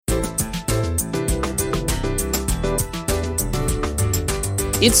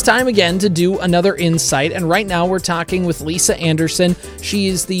It's time again to do another insight, and right now we're talking with Lisa Anderson. She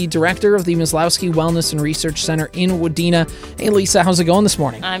is the director of the Maslowski Wellness and Research Center in Wadena. Hey, Lisa, how's it going this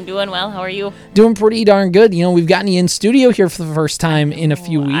morning? I'm doing well. How are you? Doing pretty darn good. You know, we've gotten you in studio here for the first time in a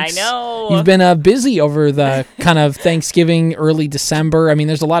few weeks. I know. You've been busy over the kind of Thanksgiving, early December. I mean,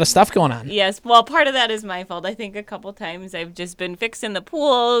 there's a lot of stuff going on. Yes. Well, part of that is my fault. I think a couple times I've just been fixing the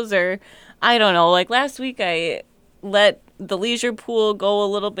pools, or I don't know. Like last week, I let the leisure pool go a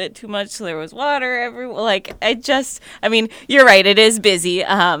little bit too much, so there was water everywhere. You're right, it is busy.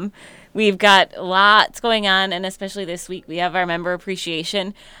 We've got lots going on, and especially this week, we have our member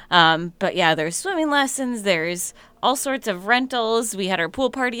appreciation. But yeah, there's swimming lessons, there's all sorts of rentals. We had our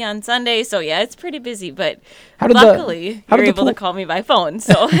pool party on Sunday, so yeah, it's pretty busy, but luckily, you're able to call me by phone,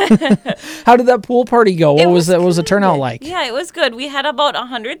 so. How did that pool party go? What was the turnout like? Yeah, it was good. We had about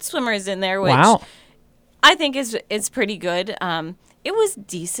 100 swimmers in there, which wow. I think it's pretty good. It was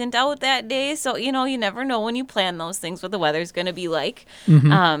decent out that day, so, you never know when you plan those things what the weather's going to be like.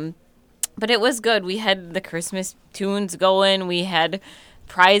 Mm-hmm. But it was good. We had the Christmas tunes going. We had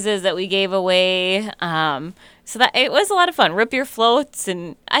prizes that we gave away. So that it was a lot of fun. Rip your floats,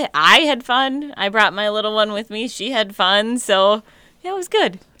 and I had fun. I brought my little one with me. She had fun, so yeah, it was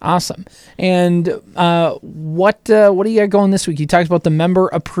good. Awesome. And what do you got going this week? You talked about the member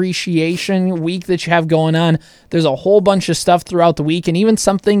appreciation week that you have going on. There's a whole bunch of stuff throughout the week, and even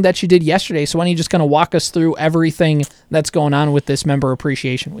something that you did yesterday. So why don't you just kind of walk us through everything that's going on with this member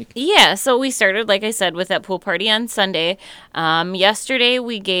appreciation week? Yeah, so we started, like I said, with that pool party on Sunday. Yesterday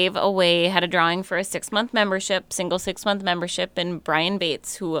we had a drawing for a 6-month membership, single 6-month membership, and Brian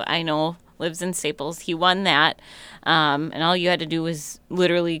Bates, who I know lives in Staples, he won that. And all you had to do was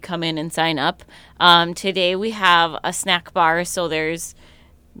literally come in and sign up. Today we have a snack bar, so there's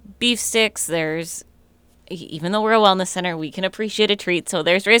beef sticks, even though we're a wellness center, we can appreciate a treat. So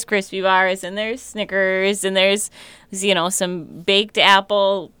there's Rice Krispie bars, and there's Snickers, and there's, some baked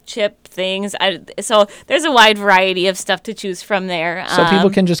apple chip things. So there's a wide variety of stuff to choose from there. So people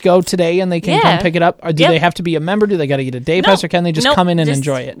can just go today and they can come pick it up? Or do they have to be a member? Do they got to get a day pass, or can they just come in and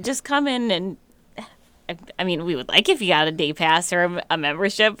enjoy it? Just come in and... we would like if you got a day pass or a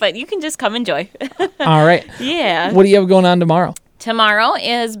membership, but you can just come enjoy. All right. Yeah. What do you have going on tomorrow? Tomorrow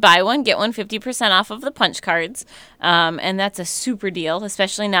is buy one, get one 50% off of the punch cards, and that's a super deal,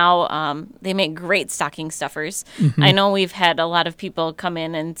 especially now. They make great stocking stuffers. Mm-hmm. I know we've had a lot of people come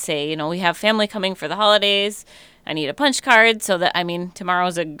in and say, we have family coming for the holidays. I need a punch card, so that,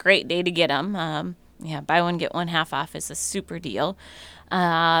 tomorrow's a great day to get them. Buy one, get one half off is a super deal.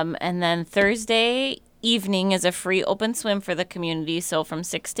 And then Thursday evening is a free open swim for the community, so from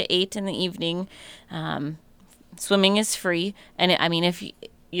 6 to 8 in the evening, swimming is free. And if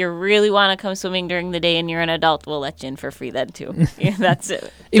you really want to come swimming during the day and you're an adult, we'll let you in for free then too. Yeah, that's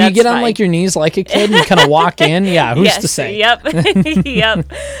it. If you get on like your knees like a kid and you kind of walk in, who's to say? Yep.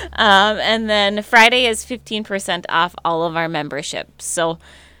 Yep. And then Friday is 15% off all of our memberships. So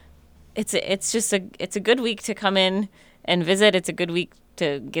it's a good week to come in and visit. It's a good week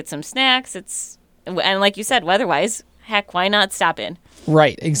to get some snacks. And like you said, weather-wise, heck, why not stop in?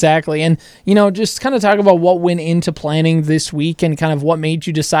 Right, exactly. And, just kind of talk about what went into planning this week and kind of what made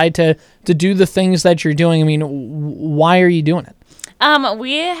you decide to do the things that you're doing. Why are you doing it?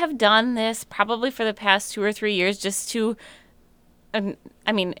 We have done this probably for the past 2 or 3 years just to,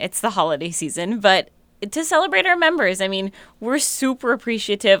 it's the holiday season, but to celebrate our members. We're super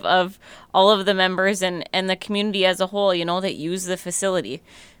appreciative of all of the members and the community as a whole, that use the facility.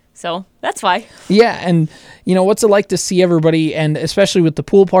 So that's why. Yeah, and what's it like to see everybody, and especially with the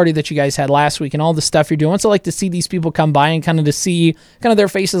pool party that you guys had last week and all the stuff you're doing, what's it like to see these people come by and kind of to see kind of their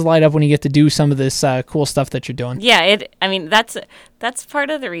faces light up when you get to do some of this cool stuff that you're doing? Yeah, that's part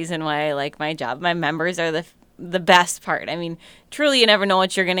of the reason why I like my job. My members are the best part. Truly you never know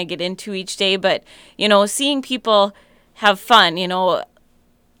what you're going to get into each day, but, seeing people have fun,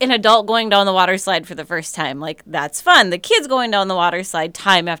 an adult going down the water slide for the first time, like that's fun. The kids going down the water slide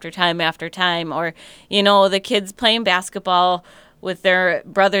time after time after time, or, the kids playing basketball with their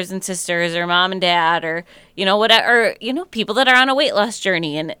brothers and sisters or mom and dad, or, whatever, people that are on a weight loss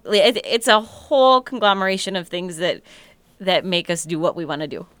journey. And it's a whole conglomeration of things that make us do what we want to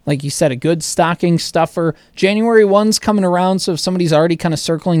do. Like you said, a good stocking stuffer. January 1's coming around, so if somebody's already kind of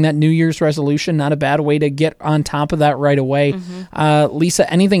circling that New Year's resolution, not a bad way to get on top of that right away. Mm-hmm.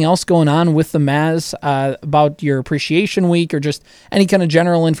 Lisa, anything else going on with the Maz about your appreciation week, or just any kind of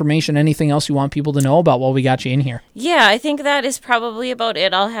general information, anything else you want people to know about while we got you in here? Yeah, I think that is probably about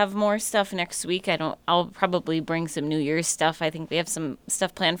it. I'll have more stuff next week. I'll probably bring some New Year's stuff. I think we have some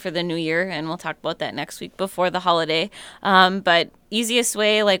stuff planned for the New Year, and we'll talk about that next week before the holiday. But easiest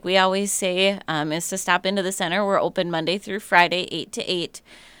way, like we always say, is to stop into the center. We're open Monday through Friday, 8 to 8.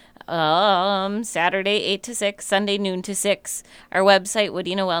 Saturday 8 to 6, Sunday noon to 6. Our website,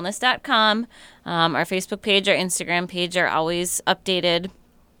 wadinawellness.com. Our Facebook page, our Instagram page are always updated.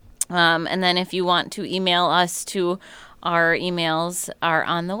 And then if you want to email us to, our emails are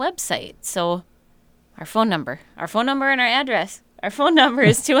on the website. So our phone number and our address. Our phone number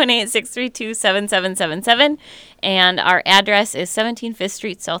is 218-632-7777, and our address is 17 5th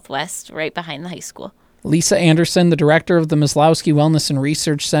Street Southwest, right behind the high school. Lisa Anderson, the director of the Maslowski Wellness and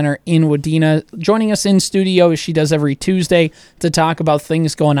Research Center in Wadena, joining us in studio as she does every Tuesday to talk about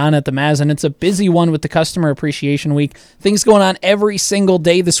things going on at the Maz. And it's a busy one with the Customer Appreciation Week. Things going on every single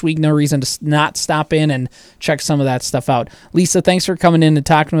day this week. No reason to not stop in and check some of that stuff out. Lisa, thanks for coming in and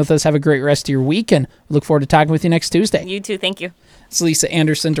talking with us. Have a great rest of your week, and look forward to talking with you next Tuesday. You too. Thank you. It's Lisa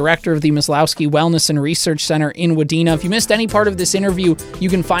Anderson, director of the Maslowski Wellness and Research Center in Wadena. If you missed any part of this interview, you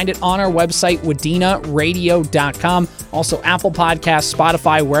can find it on our website, wadenaradio.com. Also, Apple Podcasts,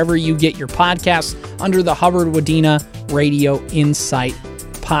 Spotify, wherever you get your podcasts, under the Hubbard Wadena Radio Insight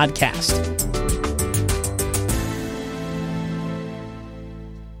podcast.